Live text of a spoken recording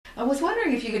I was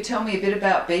wondering if you could tell me a bit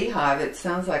about Beehive. It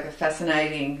sounds like a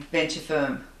fascinating venture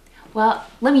firm. Well,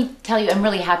 let me tell you, I'm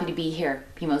really happy to be here,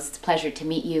 Pimos. It's a pleasure to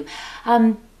meet you.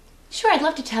 Sure, I'd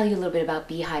love to tell you a little bit about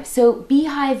Beehive. So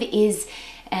Beehive is,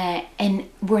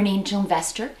 we're an angel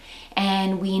investor,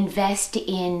 and we invest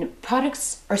in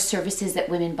products or services that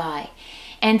women buy.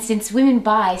 And since women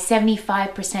buy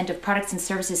 75% of products and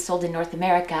services sold in North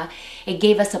America, it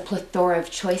gave us a plethora of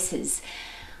choices.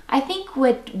 I think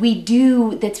what we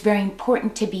do that's very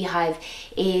important to Beehive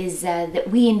is that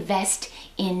we invest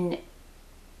in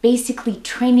basically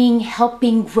training,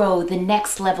 helping grow the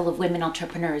next level of women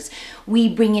entrepreneurs.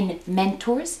 We bring in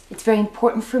mentors. It's very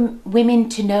important for women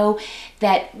to know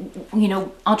that,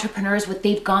 entrepreneurs, what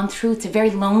they've gone through, it's a very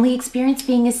lonely experience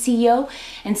being a CEO.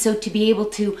 And so to be able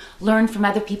to learn from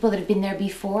other people that have been there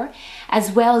before,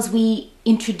 as well as we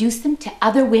introduce them to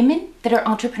other women that are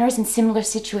entrepreneurs in similar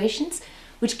situations,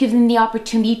 which gives them the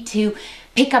opportunity to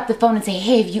pick up the phone and say,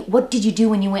 hey, what did you do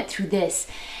when you went through this?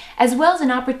 As well as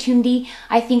an opportunity,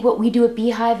 I think what we do at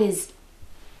Beehive is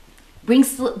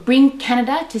bring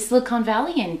Canada to Silicon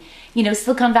Valley and,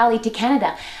 Silicon Valley to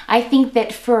Canada. I think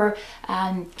that for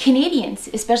Canadians,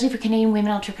 especially for Canadian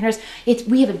women entrepreneurs,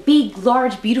 we have a big,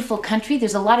 large, beautiful country.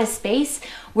 There's a lot of space.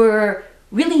 We're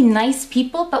really nice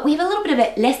people, but we have a little bit of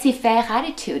a laissez-faire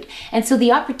attitude. And so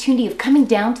the opportunity of coming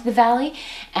down to the Valley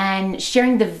and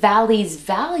sharing the Valley's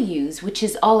values, which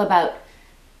is all about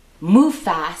move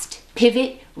fast,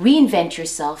 pivot, reinvent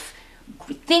yourself,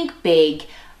 think big,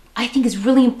 I think is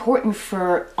really important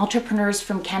for entrepreneurs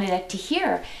from Canada to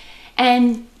hear.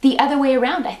 And the other way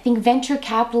around, I think venture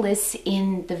capitalists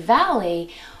in the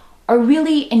Valley are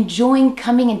really enjoying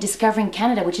coming and discovering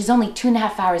Canada, which is only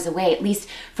 2.5 hours away, at least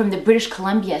from the British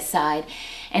Columbia side,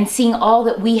 and seeing all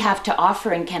that we have to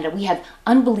offer in Canada. We have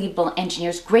unbelievable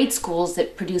engineers, great schools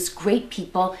that produce great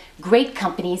people, great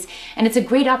companies, and it's a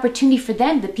great opportunity for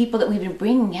them. The people that we've been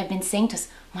bringing have been saying to us,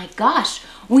 my gosh,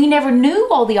 we never knew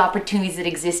all the opportunities that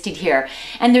existed here.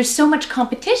 And there's so much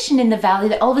competition in the Valley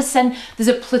that all of a sudden there's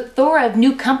a plethora of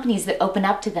new companies that open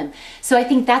up to them. So I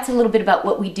think that's a little bit about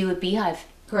what we do at Beehive.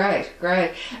 Great,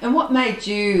 great. And what made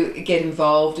you get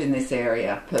involved in this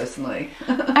area personally?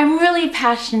 I'm really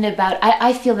passionate about,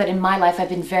 I feel that in my life I've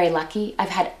been very lucky. I've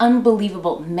had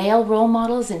unbelievable male role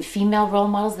models and female role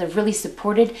models that have really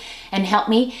supported and helped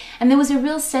me. And there was a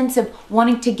real sense of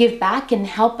wanting to give back and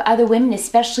help other women,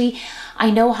 especially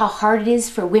I know how hard it is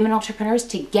for women entrepreneurs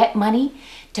to get money,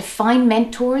 to find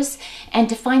mentors, and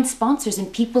to find sponsors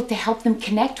and people to help them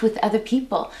connect with other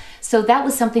people. So that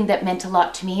was something that meant a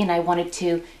lot to me, and I wanted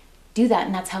to do that,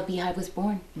 and that's how Beehive was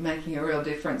born. Making a real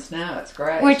difference now. It's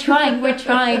great. We're trying.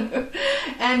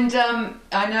 And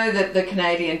I know that the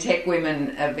Canadian Tech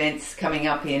Women events coming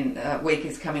up week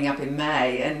is coming up in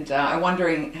May, and I'm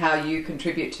wondering how you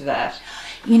contribute to that.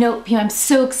 I'm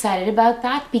so excited about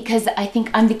that because I think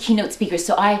I'm the keynote speaker.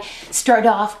 So I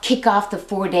kick off the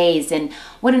 4 days, and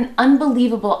what an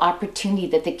unbelievable opportunity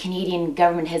that the Canadian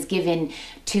government has given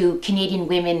to Canadian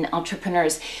women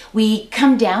entrepreneurs. We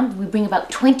come down, we bring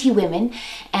about 20 women,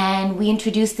 and we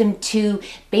introduce them to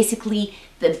basically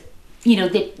the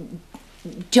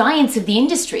giants of the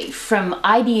industry, from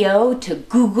IDEO to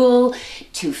Google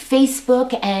to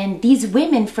Facebook, and these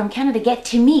women from Canada get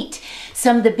to meet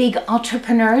some of the big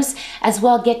entrepreneurs, as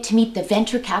well get to meet the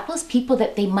venture capitalists, people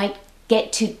that they might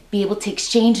get to be able to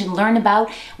exchange and learn about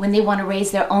when they want to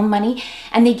raise their own money,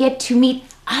 and they get to meet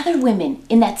other women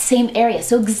in that same area.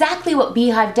 So exactly what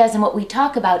Beehive does and what we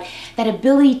talk about, that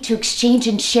ability to exchange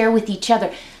and share with each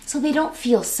other, so they don't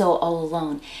feel so all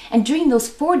alone. And during those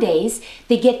 4 days,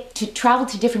 they get to travel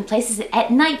to different places.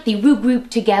 At night, they regroup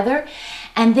together,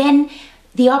 and then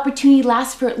the opportunity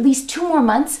lasts for at least 2 more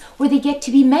months where they get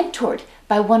to be mentored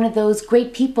by one of those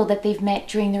great people that they've met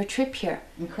during their trip here.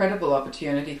 Incredible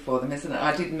opportunity for them, isn't it?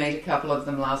 I did meet a couple of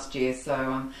them last year, so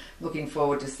I'm looking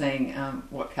forward to seeing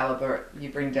what caliber you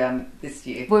bring down this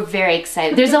year. We're very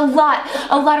excited. There's a lot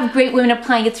of great women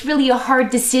applying. It's really a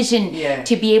hard decision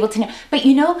to be able to know. But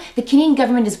the Canadian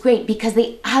government is great because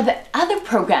they have other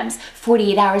programs,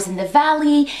 48 Hours in the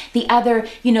Valley, the other,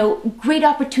 great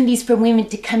opportunities for women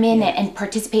to come in and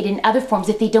participate in other forms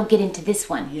if they don't get into this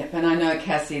one. Yep, and I know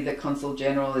Cassie, the Consul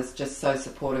General, is just so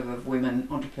supportive of women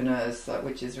entrepreneurs,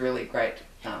 which is really great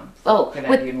for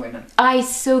Canadian women. I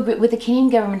so agree. What the Canadian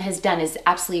government has done is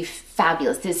absolutely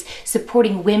fabulous. This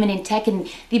supporting women in tech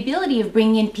and the ability of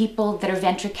bringing in people that are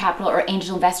venture capital or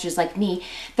angel investors like me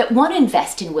that want to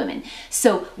invest in women.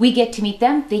 So we get to meet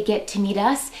them, they get to meet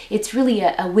us. It's really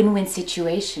a win-win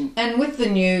situation. And with the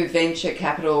new venture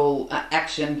capital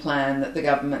action plan that the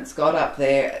government's got up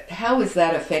there, how is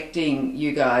that affecting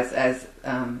you guys as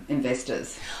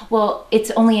investors? Well,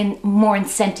 it's only more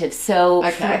incentives. So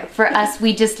Okay. for us,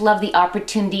 we just love the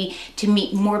opportunity to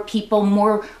meet more people,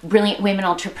 more brilliant women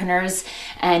entrepreneurs,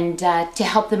 and to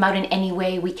help them out in any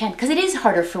way we can. Because it is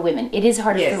harder for women. It is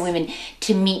harder Yes. for women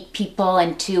to meet people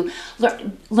and to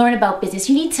learn about business.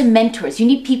 You need some mentors. You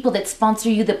need people that sponsor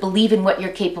you, that believe in what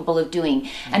you're capable of doing.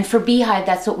 And for Beehive,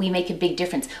 that's what we make a big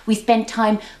difference. We spend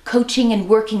time coaching and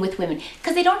working with women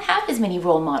because they don't have as many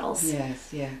role models. Yes,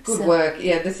 yeah. Good work.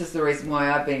 Yeah, this is the reason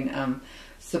why I've been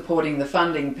supporting the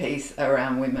funding piece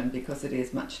around women, because it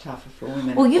is much tougher for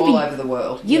women all over the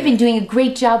world. You've been doing a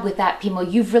great job with that,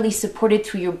 Pimo. You've really supported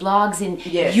through your blogs in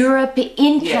Europe,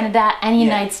 in Canada, and the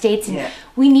United States. And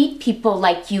we need people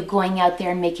like you going out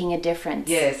there and making a difference.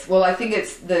 Yes. Well, I think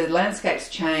the landscape's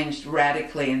changed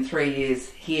radically in 3 years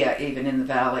here, even in the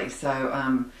Valley. So,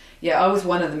 I was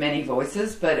one of the many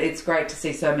voices, but it's great to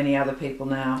see so many other people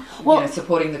now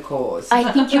supporting the cause.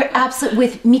 I think you're absolutely,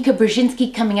 with Mika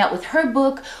Brzezinski coming out with her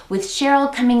book, with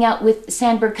Cheryl coming out with,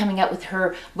 Sandberg coming out with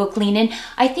her book, Lean In,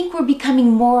 I think we're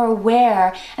becoming more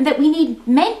aware and that we need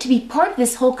men to be part of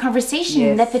this whole conversation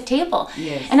and at the table.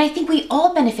 Yes. And I think we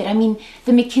all benefit. I mean,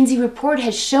 the McKinsey report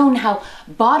has shown how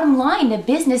bottom line a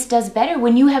business does better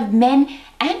when you have men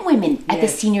and women at the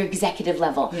senior executive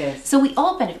level. Yes. So we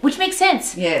all benefit, which makes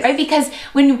sense, yes. right? Because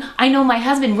when I know my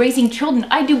husband raising children,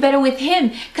 I do better with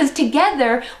him because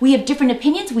together we have different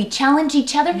opinions, we challenge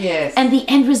each other, and the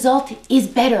end result is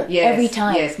better every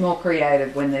time. Yes, more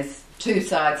creative when there's two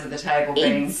sides of the table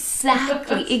being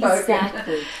exactly.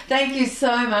 Thank you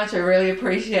so much. I really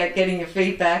appreciate getting your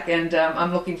feedback, and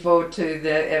I'm looking forward to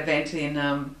the event in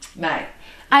May.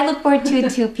 I look forward to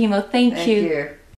it too, Pimo. Thank you. Thank you.